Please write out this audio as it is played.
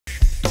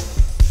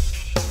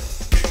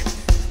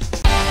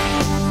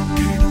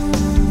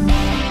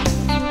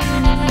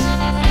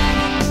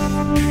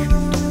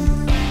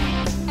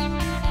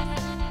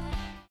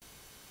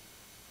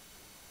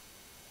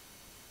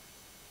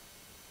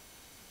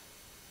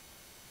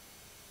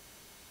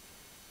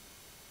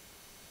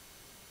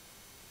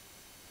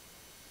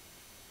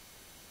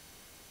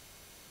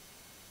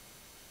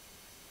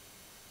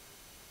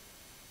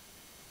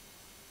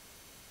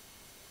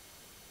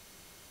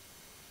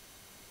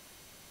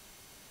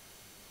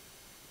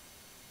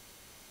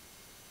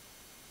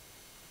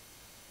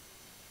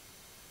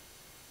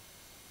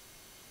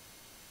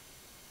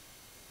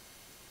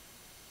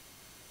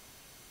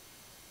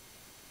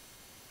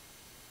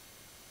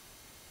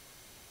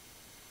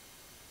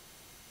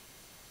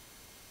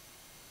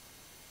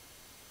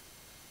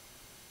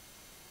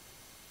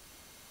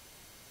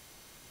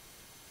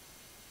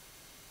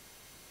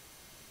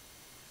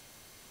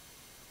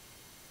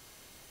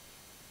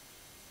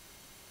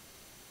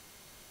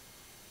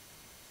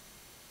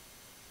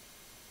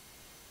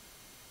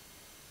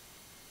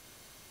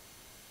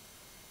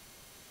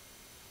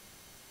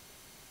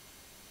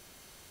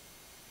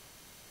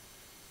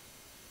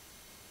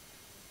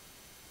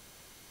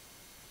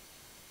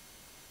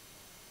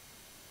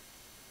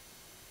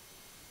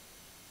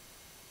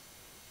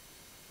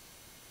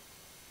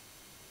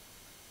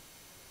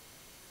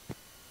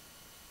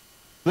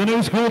The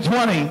new School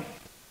 20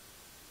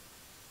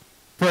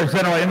 for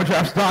Xenera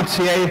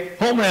Imagegraphs.ca,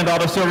 Homeland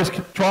Auto Service,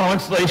 Toronto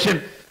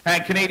Installation,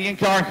 and Canadian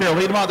Car Care.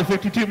 Lead them out the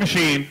 52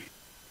 machine.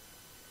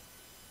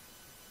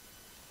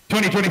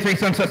 2023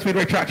 Sunset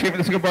Speedway track champion,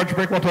 the single barge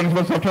break,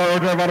 121 South Tower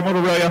Drive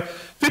Automotive Aurelia.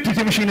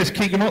 52 machine is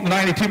Keegan Moulton, the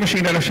 92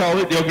 machine out of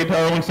Charlotte, the Ogie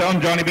Tower and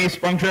Sound, Johnny B,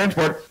 Sprung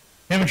Transport.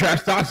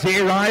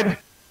 Imagegraphs.ca ride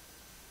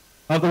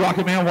of the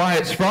Rocket Man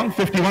Wyatt Sprung,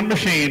 51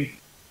 machine.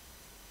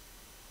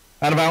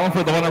 Out of Allen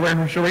for the one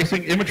over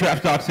racing,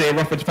 Imagegraphs.ca,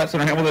 Reference Pet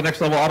Center, Hamilton, the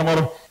next level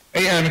automotive.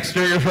 AM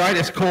exteriors ride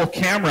is Cole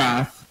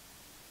Kamrath.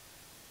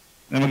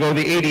 And we'll go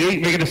to the 88,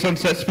 making a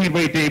Sunset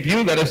Speedway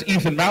debut. That is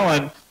Ethan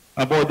Mallon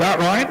aboard that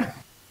ride.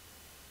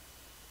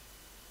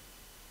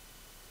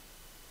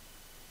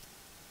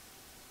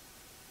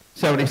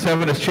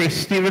 '77 is Chase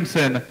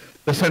Stevenson,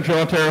 the Central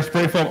Ontario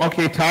Spray Foam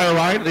OK Tire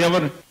ride. The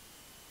other,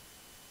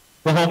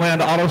 the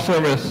Homeland Auto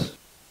Service,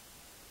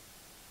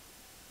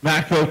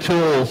 Matco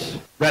Tools,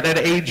 Red Ed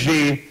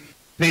AG,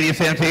 Canadian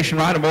Sanitation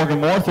ride, and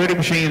Morgan Moore, 30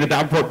 machine, the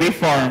Davenport Beef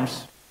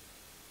Farms.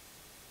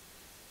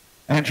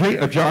 Entry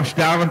of Josh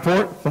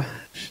Davenport,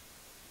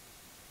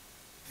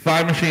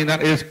 5 machine,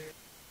 that is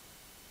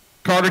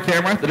Carter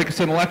Kamrath, the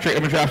Dickinson Electric,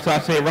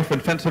 Imagegraphs.ca, Rough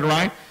and Fenced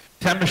ride.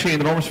 10 machine,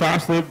 the Normus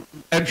Fast Loop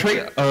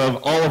entry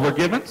of Oliver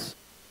Gibbons.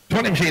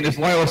 20 machine is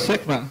Lyla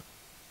Sikma,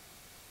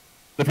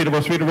 the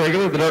Peterborough Speed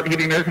Regular, the Dark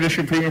Heating Air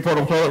Conditioning Premium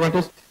Portable Toilet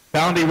Rentals,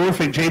 Bounty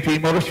Roofing, JP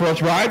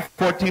Motorsports ride.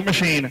 14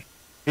 machine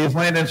is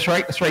Landon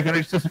Strike, the Strike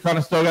Energy System,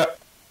 Conestoga,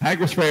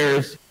 Agri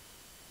Sprayers,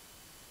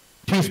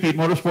 2-speed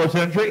Motorsports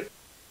entry.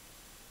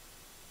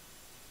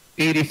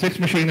 86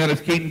 machine, that is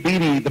Keaton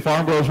Beatty, the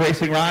Farm Bros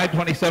Racing ride.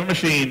 27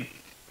 machine,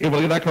 able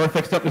to get that car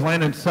fixed up, is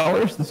Landon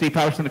Sellers, the C.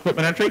 Patterson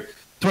Equipment entry.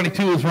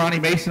 22 is Ronnie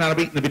Mason out of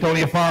Eaton, the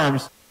Betonia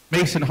Farms.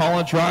 Mason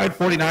Holland's ride.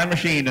 49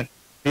 machine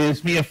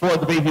is Mia Ford,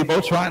 the Bayview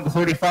Boats ride. The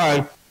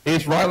 35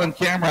 is Ryland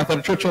Kamrath out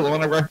of Churchill, the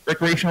one of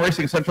Recreational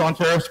Racing, Central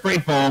Ontario Spray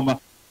Foam.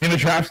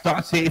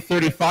 Imagegraphs.ca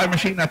 35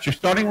 machine. That's your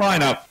starting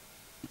lineup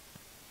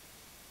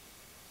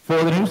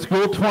for the new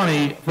School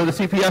 20 for the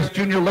CPS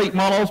Junior Late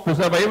Models,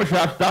 presented by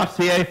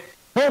Imagegraphs.ca,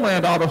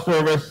 Homeland Auto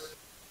Service,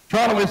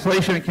 Toronto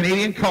Installation, and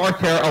Canadian Car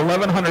Care.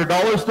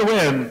 $1,100 to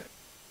win.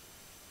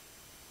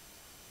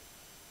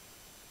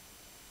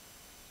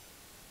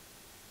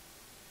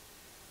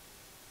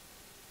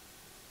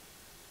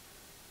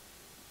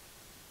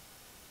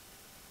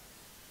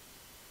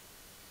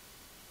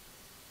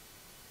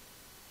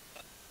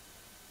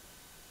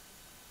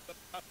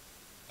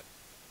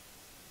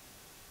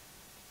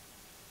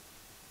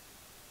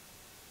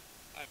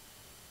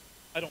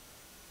 I don't,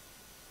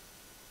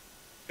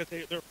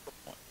 because they're for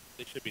point.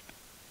 They should be.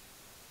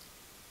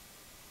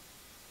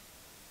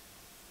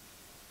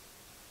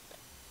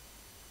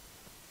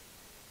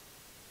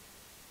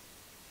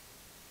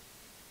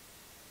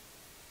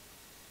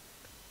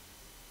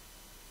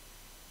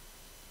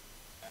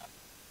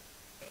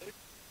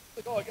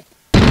 Oh, I guess.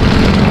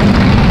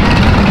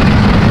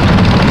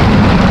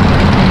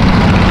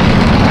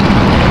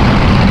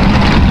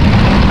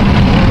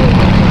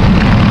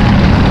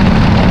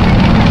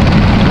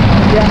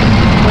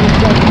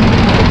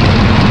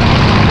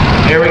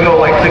 Here we go,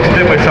 like 6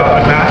 Dimmer Shop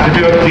and Master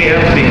Buick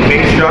GMC,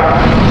 Base Shop,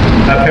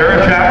 a pair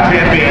of track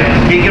champions,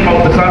 Keegan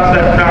Moulton, the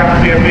Sunset Track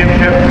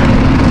Championship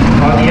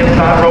on the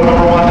inside road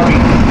number 1 to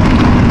beat.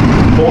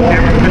 Cole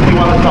Kamrath 51,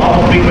 the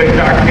Stoffel Speedway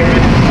Track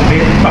Champion,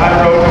 the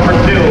inside road number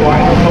 2,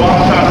 Lyla Sikma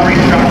alongside the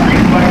racetrack,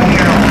 green flag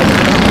here.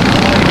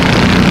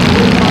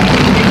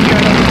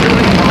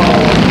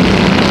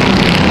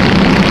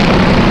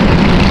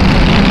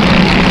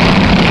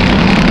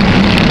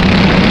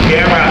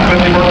 Kamrath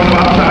quickly working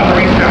them outside the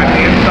racetrack,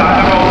 the inside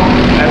of them,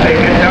 as they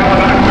head down the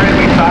back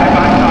straight, side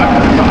by side to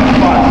the top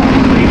spot.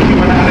 These two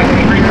are not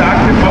increased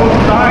action, both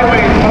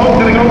sideways, both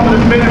going to go for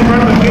the spin in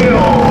front of the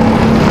field.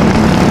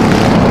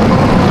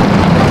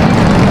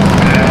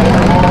 And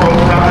more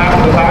goes down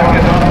after the back,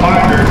 gets on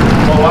fire.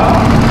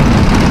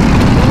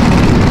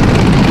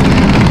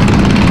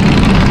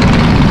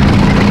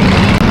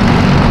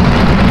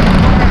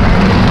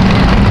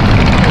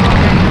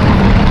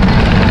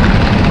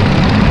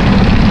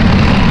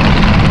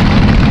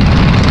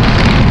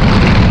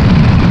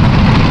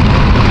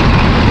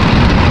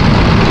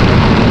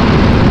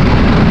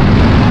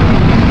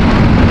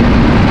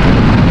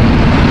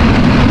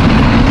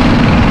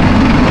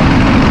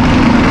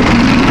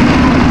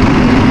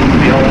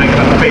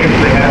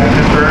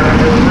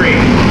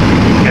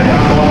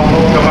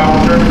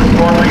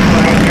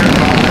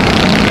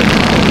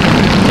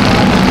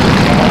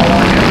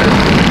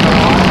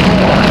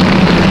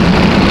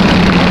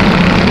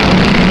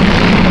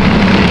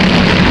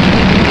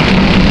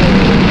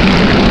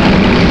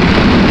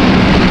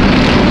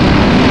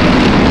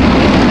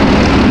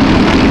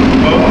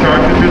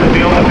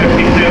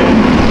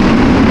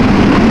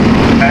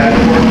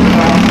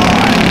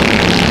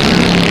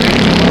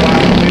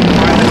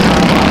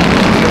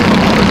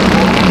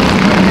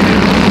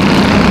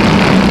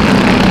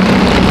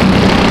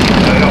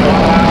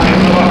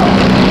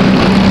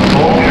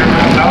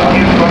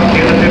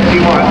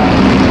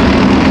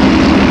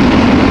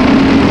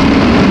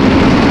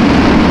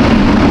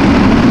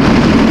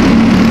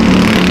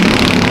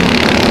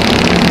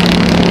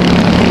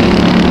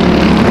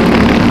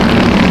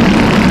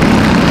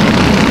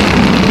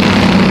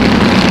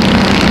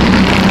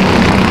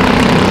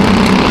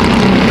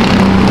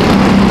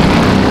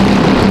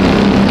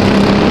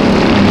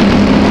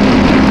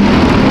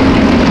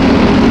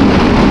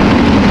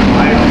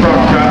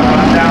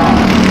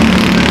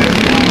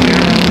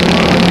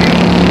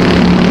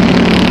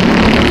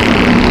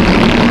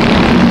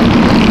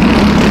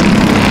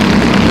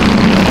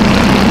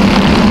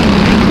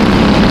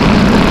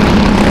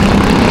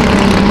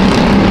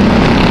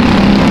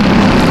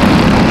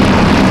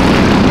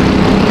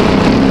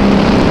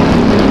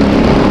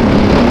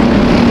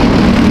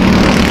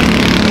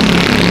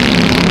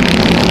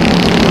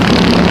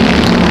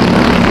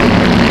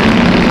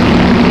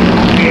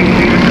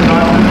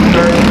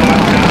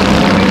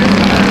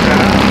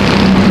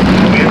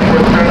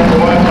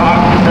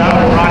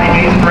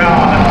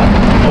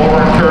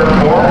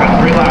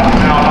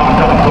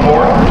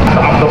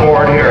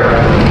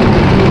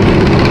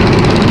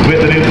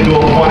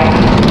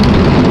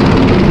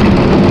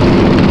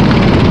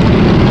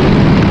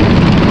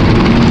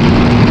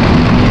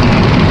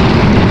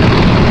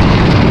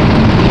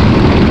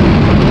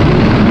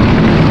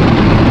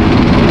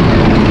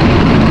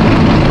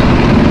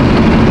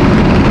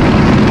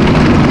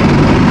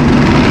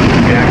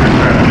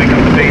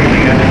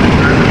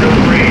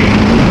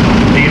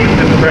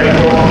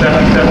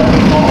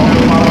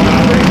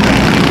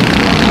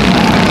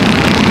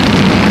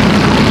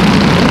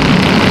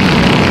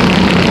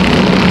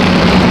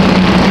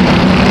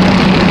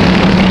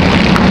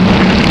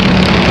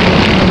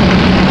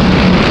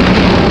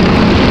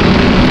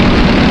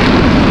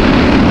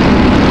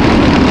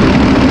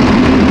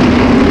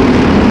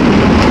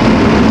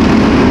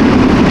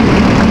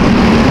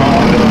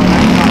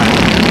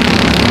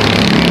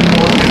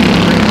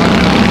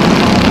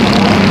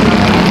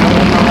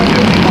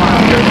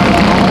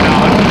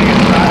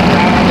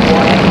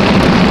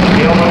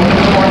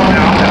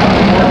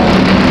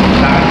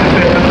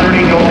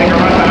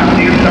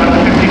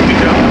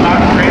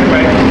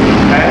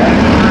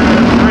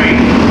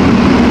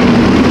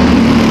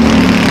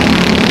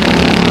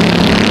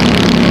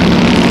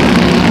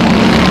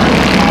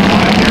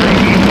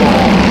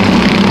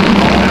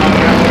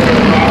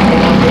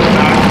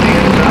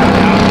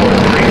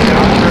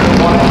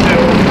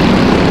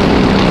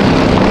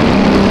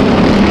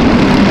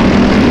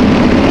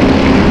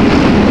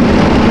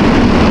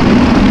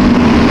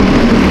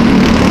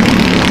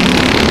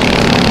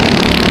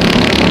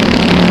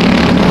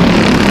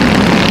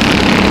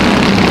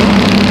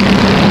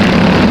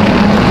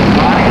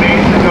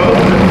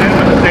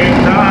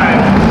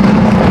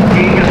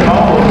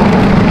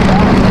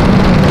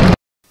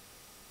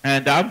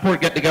 And Davenport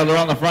get together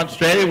on the front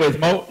straight with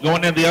Moat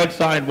going in the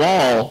outside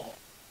wall.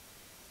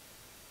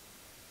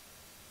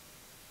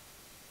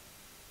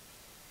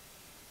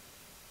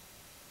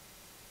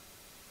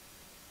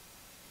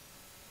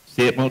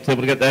 See if Moat's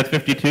able to get that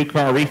 52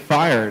 car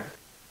refired.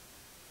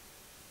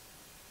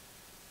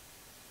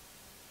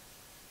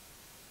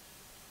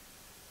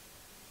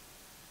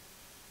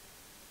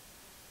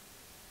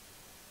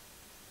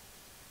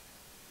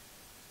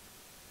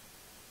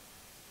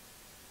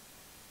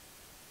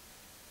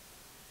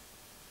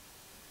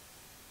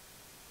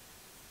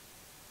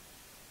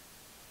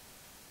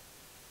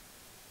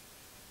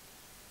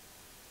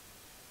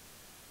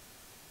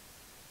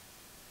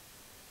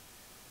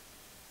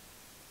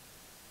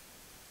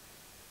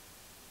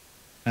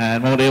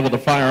 And Moat able to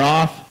fire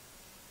off.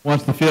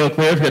 Once the field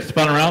clears, gets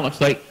spun around. Looks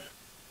like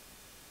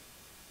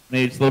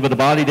needs a little bit of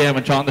body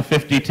damage on the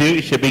 52.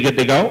 He should be good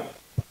to go.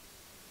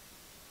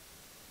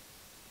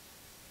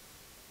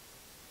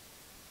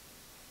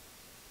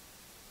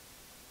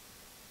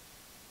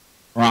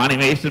 Ronnie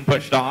Mason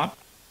pushed off.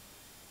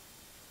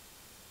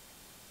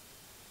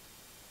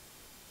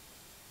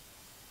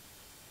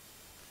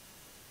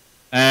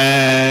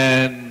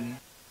 And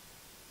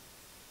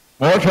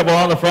more trouble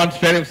on the front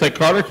straight. Looks like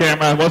Cole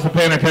Kamrath wasn't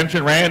paying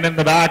attention, ran in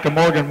the back of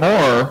Morgan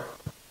Moore.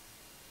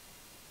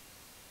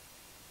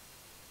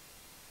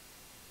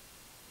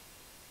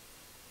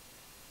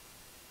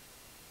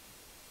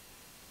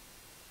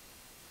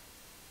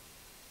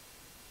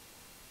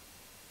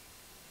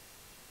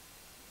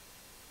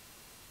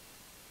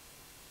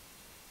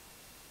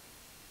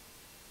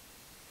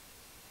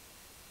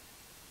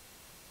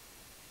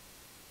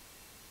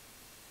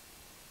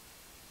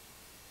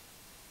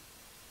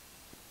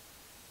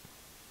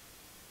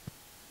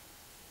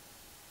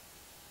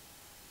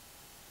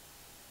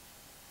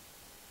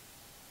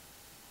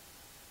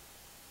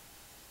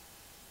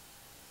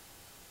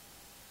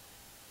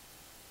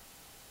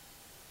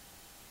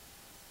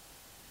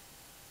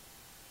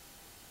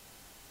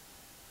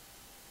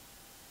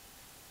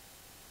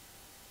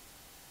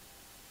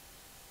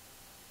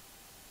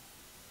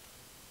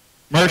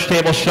 Merch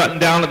table shutting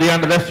down at the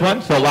end of this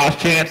one, so last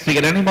chance to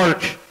get any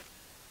merch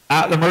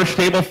at the merch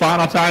table.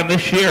 Final time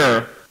this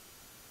year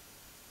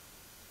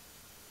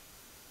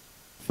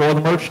for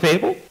the merch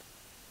table.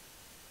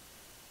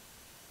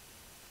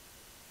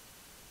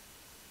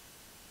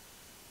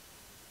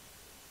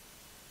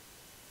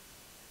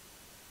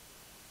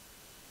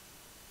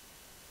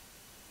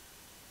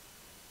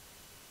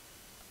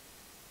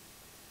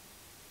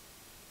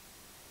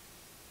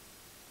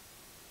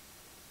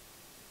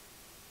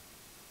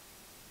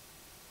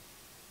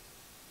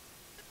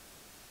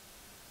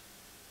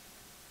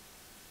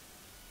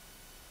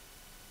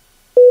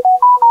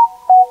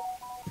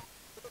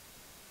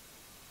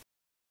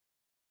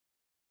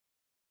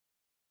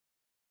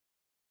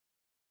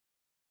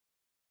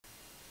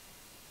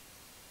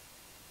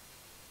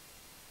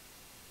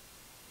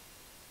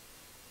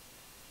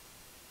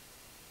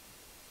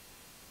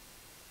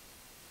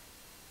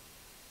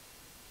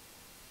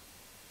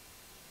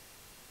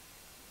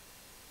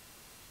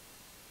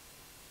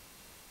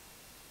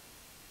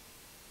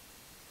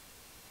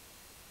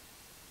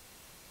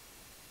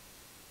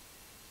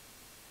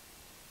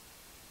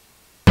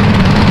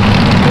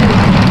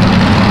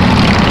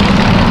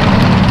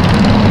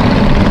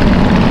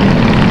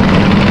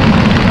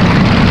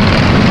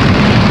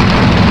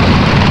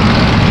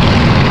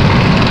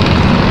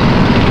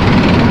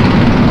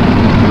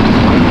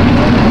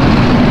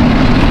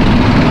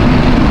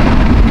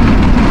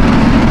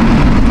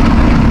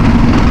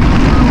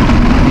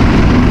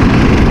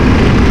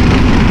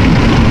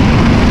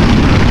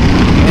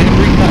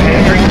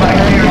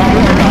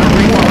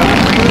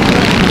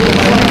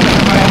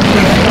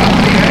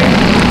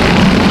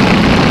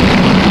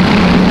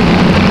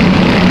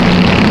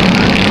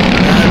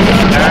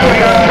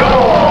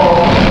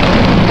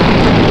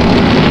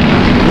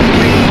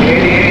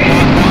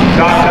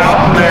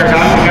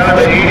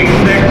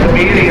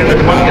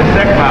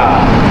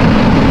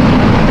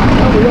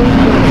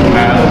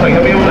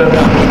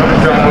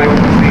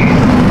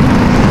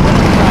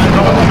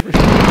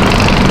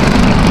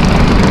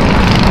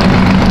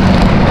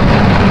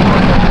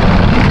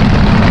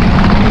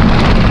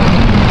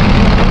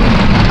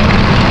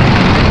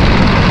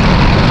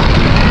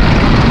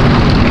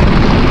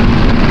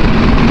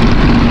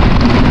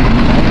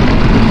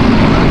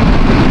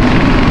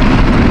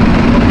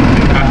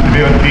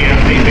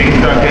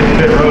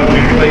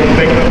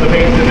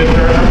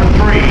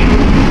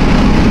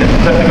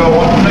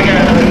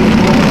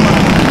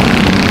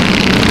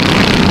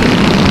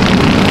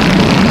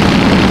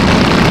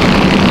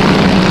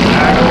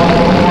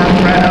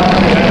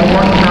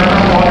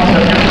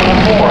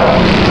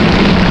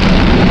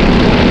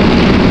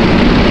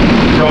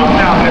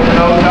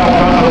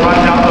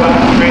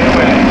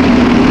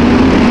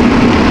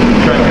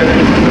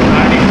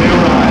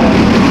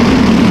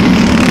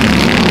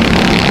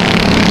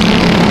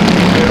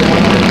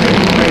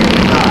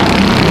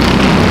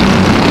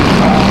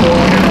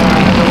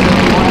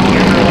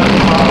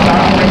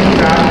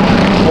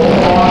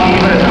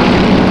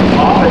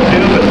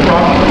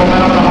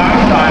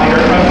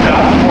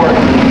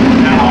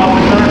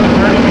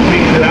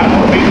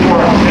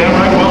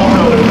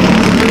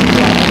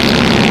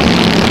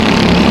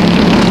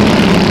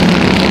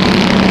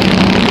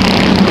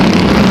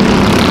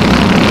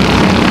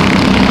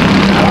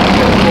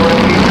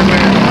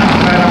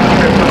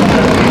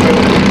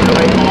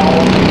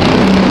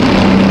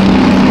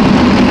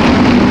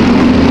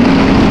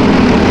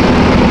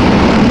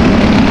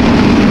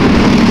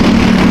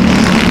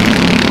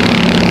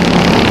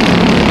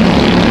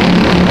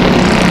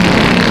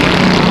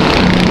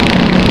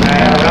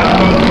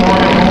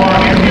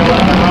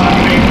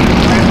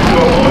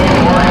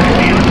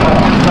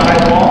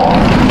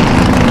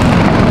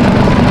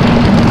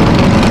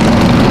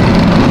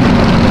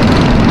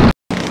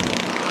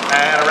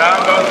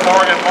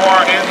 Morgan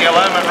Moore in the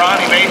 11.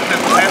 Ronnie Mason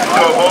tends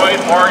to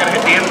avoid. Morgan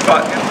hit the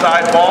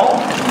inside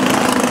wall.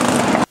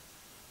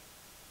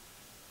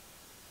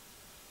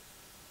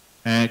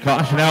 And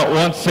caution out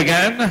once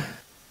again.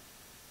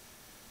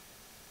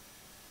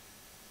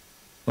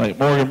 Like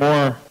Morgan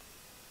Moore.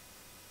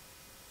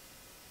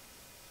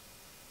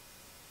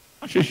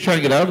 She's trying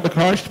to get out of the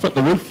car. She's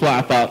putting the roof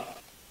flap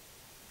up.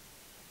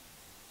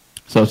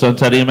 So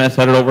Sunset EMS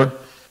headed over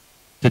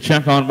to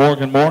check on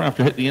Morgan Moore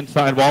after hitting the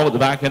inside wall with the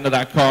back end of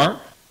that car.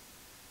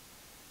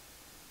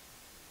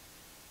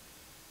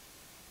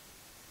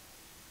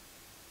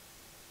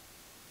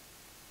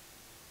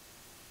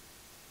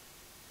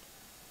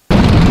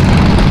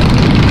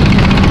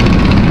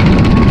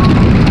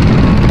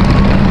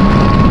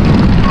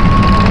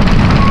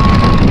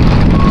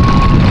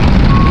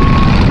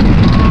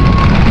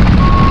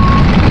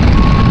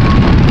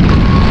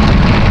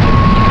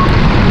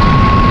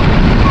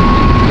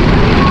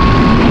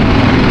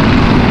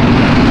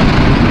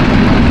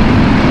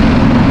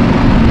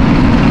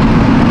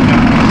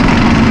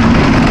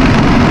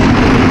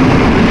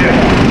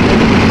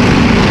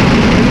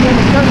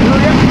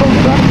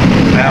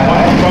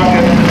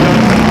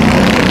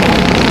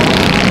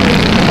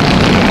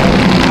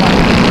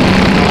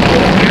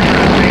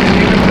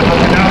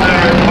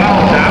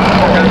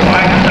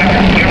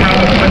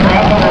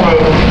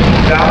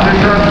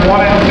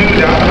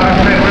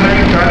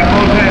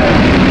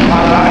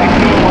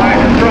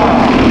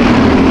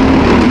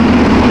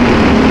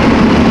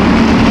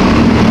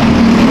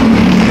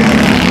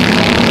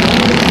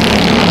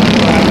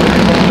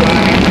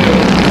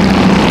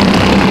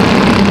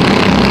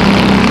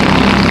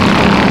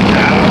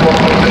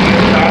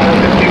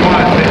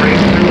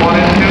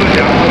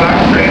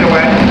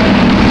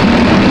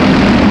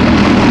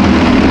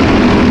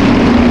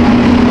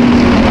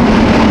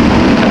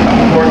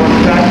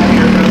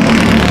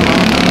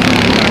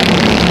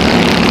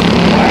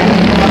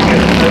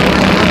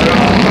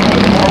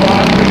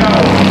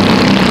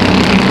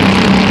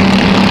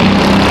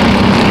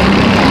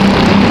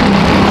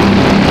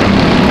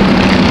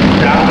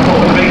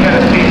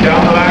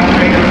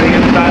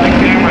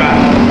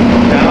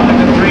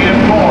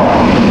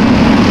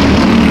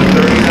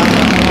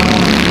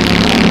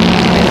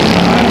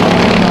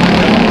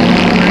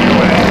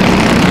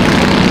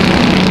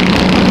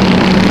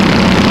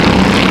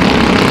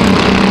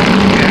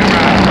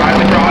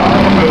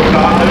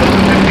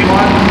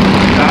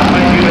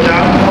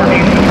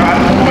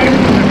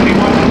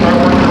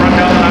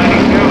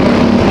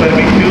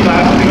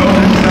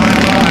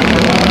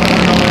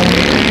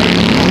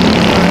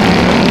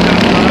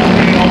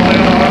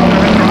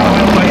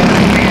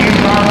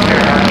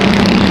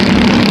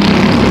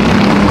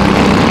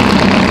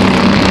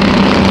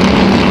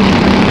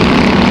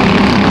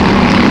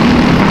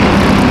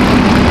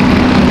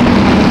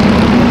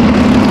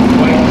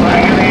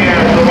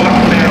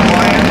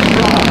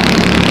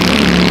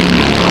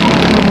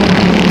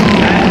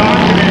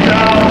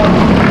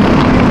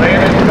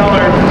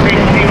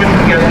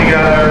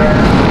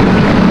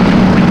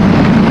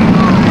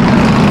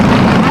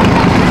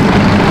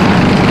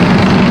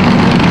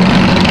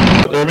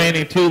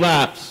 Remaining 2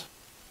 laps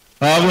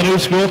of the new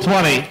School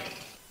 20.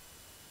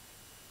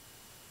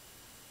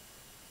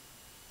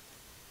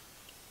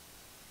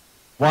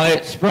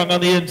 Wyatt Sprung on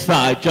the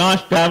inside.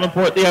 Josh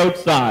Davenport the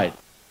outside.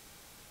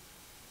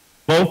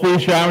 Both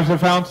these drivers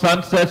have found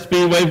Sunset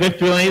Speedway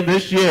victory lane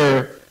this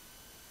year.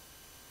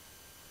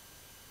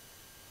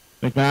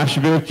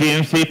 McMaster Booth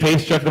GMC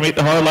pace truck to meet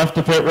the hard left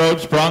to pit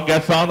road. Sprung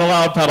gets on the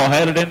loud pedal,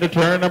 headed into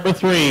turn number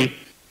 3.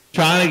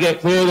 Trying to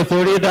get clear of the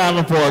 30 of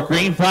Davenport.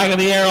 Green flag in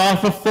the air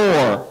off of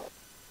 4.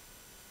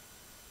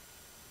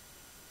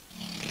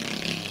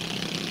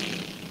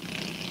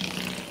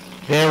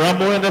 They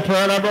rumble into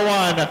turn number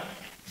 1.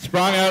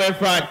 Sprung out in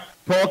front.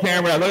 Cole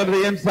Kamrath looking to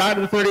the inside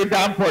of the 30 of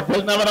Davenport.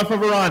 Doesn't have enough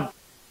of a run.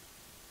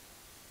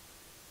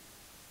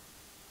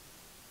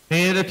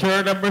 Into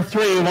turn number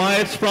 3.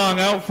 Wyatt Sprung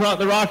out front.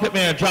 The Rocket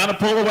Man trying to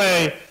pull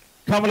away.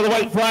 Coming to the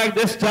white flag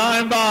this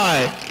time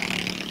by.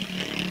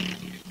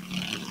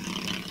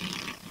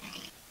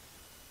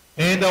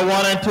 Into 1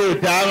 and 2.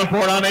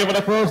 Davenport unable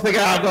to close the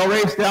gap. They'll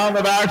race down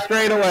the back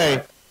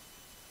straightaway.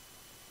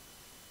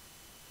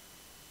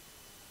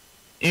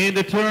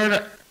 Into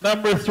turn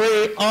number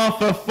 3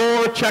 off of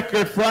 4.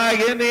 Checkered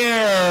flag in the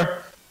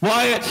air.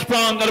 Wyatt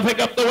Sprung going to pick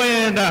up the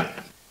win.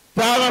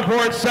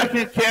 Davenport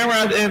second,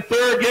 Kamrath in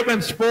third,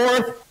 Gibbons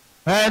fourth,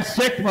 and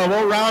Sikma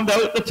will round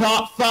out the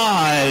top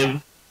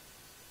 5.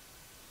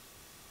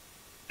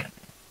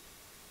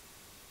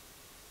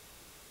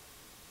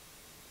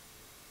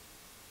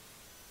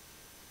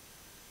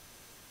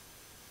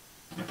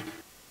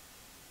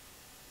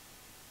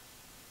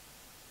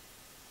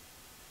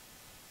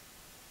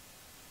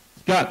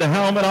 Got the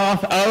helmet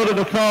off, out of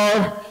the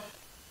car,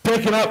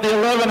 picking up the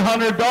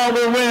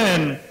 $1,100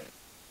 win.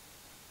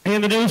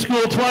 In the new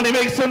School 20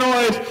 makes the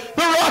noise.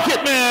 The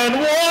Rocket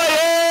Man,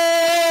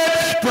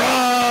 Wyatt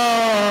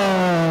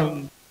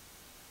Sprung.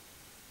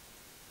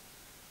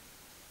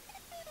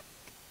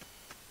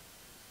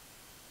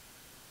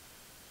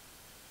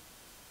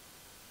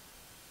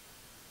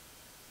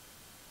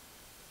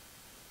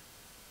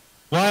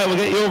 Wyatt, we'll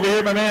get you over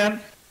here, my man.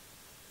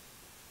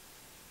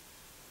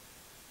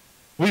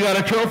 We got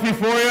a trophy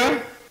for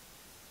you.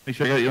 Make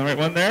sure I got you the right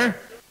one there.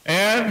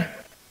 And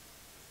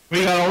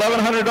we got an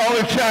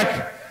 $1,100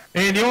 check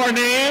in your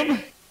name.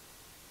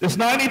 This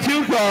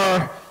 92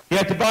 car, you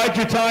had to bide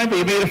your time, but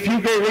you made a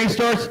few great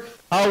restarts.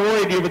 How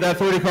worried are you with that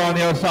 30 car on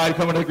the outside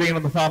coming to the green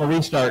on the final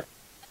restart?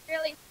 I'm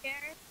really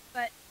scared,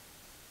 but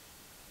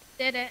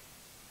did it.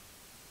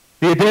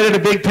 You did it,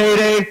 a big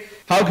payday.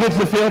 How good's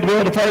the field to be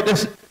able to part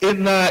this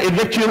in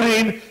victory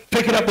lane,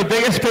 picking up the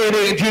biggest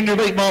payday in junior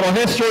late model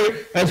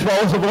history, as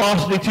well as a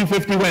Velocity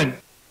 250 win?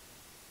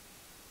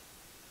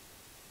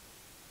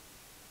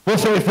 We'll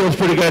say it feels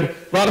pretty good.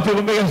 A lot of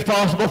people making this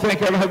possible.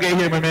 Thank you, everyone. Get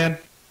here, my man.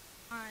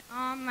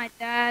 My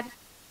dad,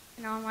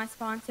 and all my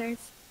sponsors.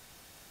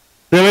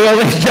 There we go,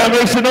 ladies and gentlemen.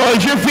 Make some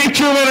noise. Your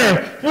feature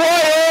winner,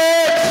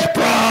 Wyatt